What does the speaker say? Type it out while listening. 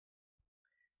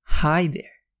Hi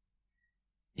there!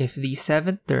 If the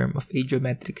 7th term of a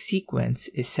geometric sequence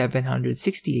is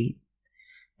 768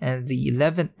 and the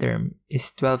 11th term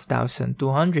is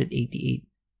 12,288,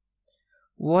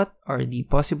 what are the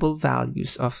possible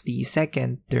values of the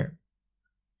second term?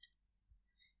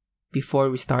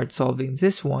 Before we start solving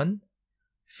this one,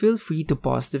 feel free to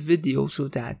pause the video so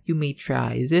that you may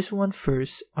try this one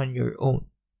first on your own.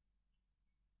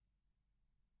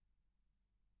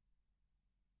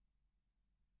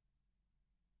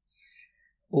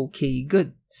 Okay,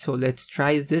 good. So let's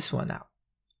try this one out.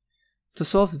 To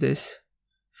solve this,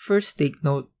 first take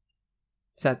note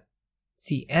that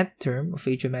the nth term of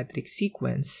a geometric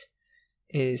sequence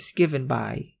is given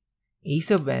by a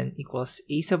sub n equals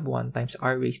a sub 1 times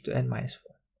r raised to n minus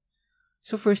 1.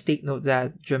 So first take note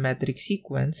that geometric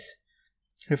sequence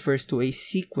refers to a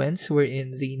sequence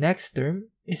wherein the next term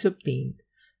is obtained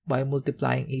by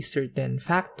multiplying a certain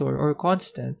factor or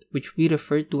constant which we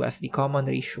refer to as the common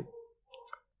ratio.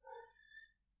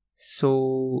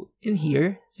 So in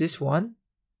here, this one,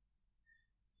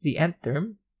 the nth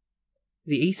term,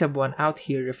 the a sub 1 out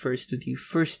here refers to the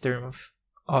first term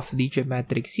of the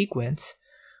geometric sequence,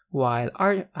 while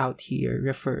r out here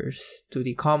refers to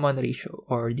the common ratio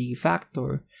or the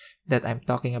factor that I'm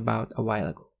talking about a while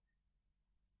ago.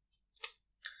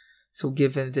 So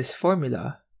given this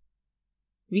formula,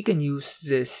 we can use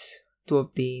this to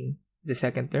obtain the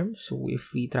second term. So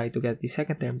if we try to get the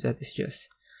second term, that is just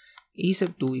a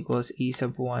sub 2 equals a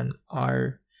sub 1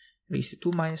 r raised to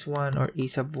 2 minus 1 or a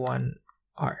sub 1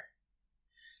 r.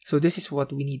 So this is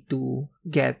what we need to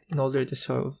get in order to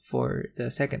solve for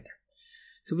the second term.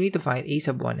 So we need to find a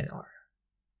sub 1 and r.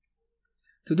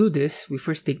 To do this, we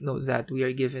first take note that we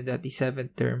are given that the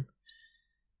 7th term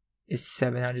is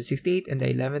 768 and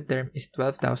the 11th term is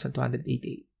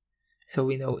 12,288. So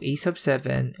we know a sub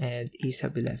 7 and a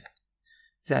sub 11.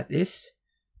 That is,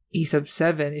 a sub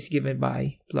 7 is given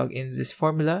by, plug in this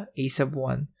formula, a sub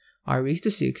 1 r raised to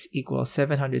 6 equals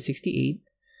 768,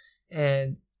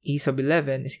 and a sub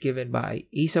 11 is given by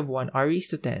a sub 1 r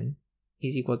raised to 10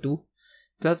 is equal to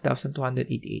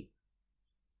 12,288.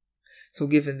 So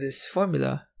given this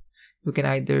formula, we can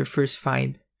either first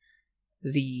find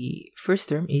the first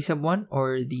term, a sub 1,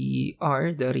 or the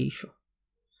r, the ratio.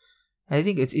 I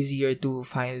think it's easier to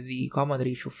find the common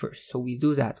ratio first, so we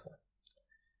do that one.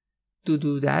 To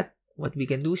do that, what we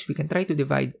can do is we can try to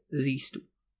divide these two.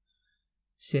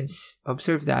 Since,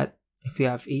 observe that, if we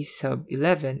have a sub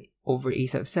 11 over a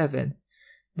sub 7,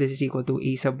 this is equal to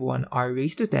a sub 1 r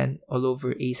raised to 10 all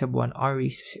over a sub 1 r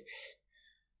raised to 6.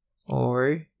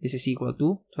 Or, this is equal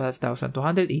to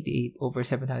 12,288 over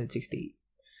 768.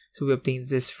 So we obtain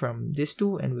this from this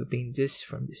two and we obtain this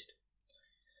from this two.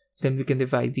 Then we can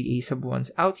divide the a sub 1s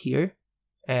out here,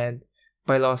 and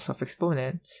by laws of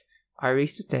exponents, r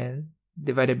raised to 10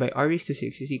 divided by r raised to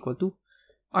 6 is equal to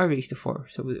r raised to 4.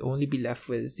 So we'll only be left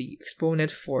with the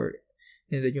exponent 4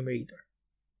 in the numerator.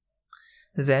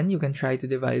 Then you can try to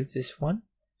divide this one,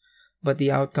 but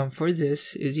the outcome for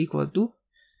this is equal to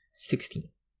 16.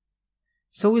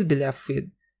 So we'll be left with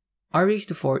r raised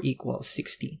to 4 equals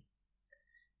 16.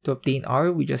 To obtain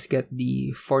r, we just get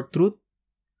the fourth root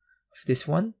of this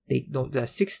one. Take note that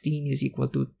 16 is equal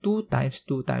to 2 times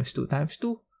 2 times 2 times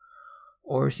 2,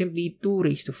 or simply 2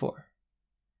 raised to 4.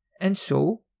 And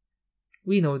so,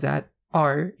 we know that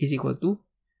r is equal to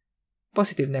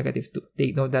positive negative 2.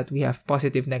 Take note that we have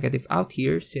positive negative out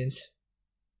here, since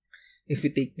if we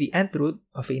take the nth root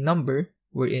of a number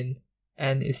wherein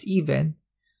n is even,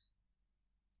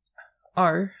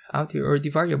 r out here, or the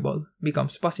variable,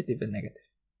 becomes positive and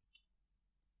negative.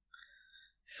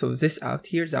 So this out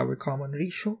here is our common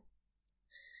ratio.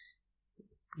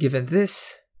 Given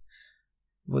this,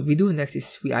 what we do next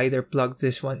is we either plug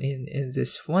this one in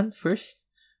this one first,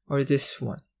 or this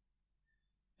one,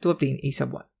 to obtain a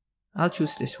sub 1. I'll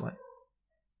choose this one.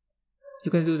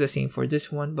 You can do the same for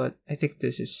this one, but I think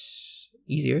this is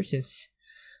easier since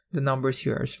the numbers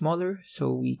here are smaller,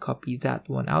 so we copy that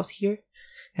one out here.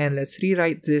 And let's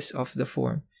rewrite this of the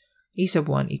form a sub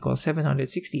 1 equals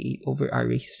 768 over r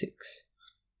raised to 6.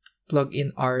 Plug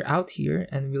in r out here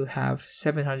and we'll have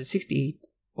 768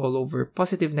 all over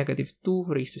positive negative 2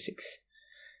 raised to 6.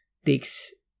 Take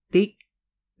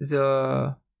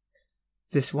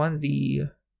this one, the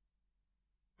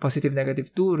positive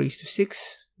negative 2 raised to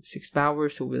 6 power,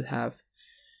 so we'll have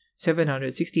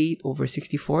 768 over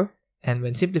 64, and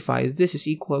when simplified, this is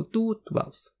equal to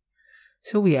 12.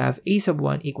 So we have a sub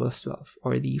 1 equals 12,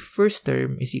 or the first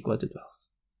term is equal to 12.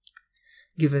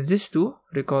 Given this two,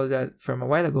 recall that from a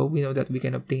while ago, we know that we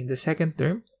can obtain the second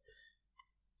term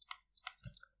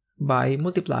by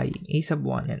multiplying a sub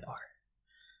 1 and r.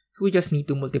 we just need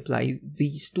to multiply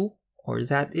these two, or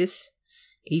that is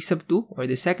a sub 2, or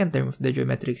the second term of the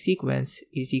geometric sequence,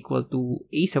 is equal to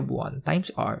a sub 1 times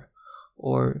r,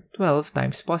 or 12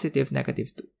 times positive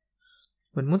negative 2.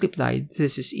 When multiplied,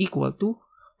 this is equal to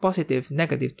positive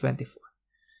negative 24.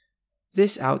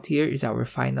 This out here is our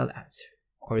final answer,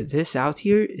 or this out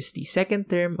here is the second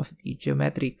term of the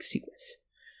geometric sequence.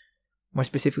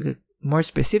 More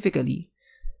specifically,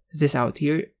 this out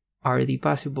here are the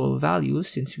possible values,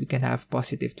 since we can have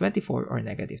positive 24 or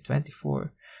negative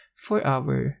 24 for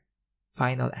our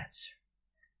final answer.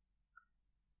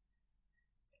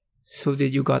 So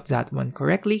did you got that one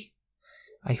correctly?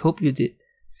 I hope you did.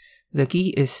 The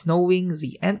key is knowing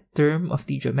the nth term of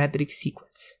the geometric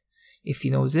sequence. If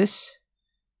you know this,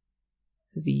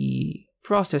 the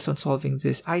process on solving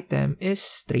this item is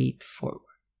straightforward.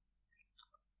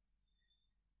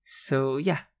 So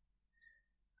yeah,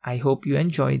 I hope you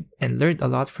enjoyed and learned a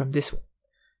lot from this one.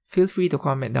 Feel free to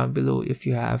comment down below if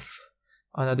you have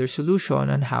another solution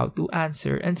on how to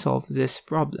answer and solve this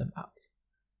problem out.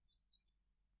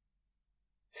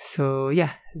 So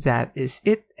yeah, that is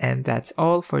it, and that's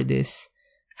all for this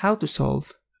how to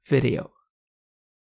solve video.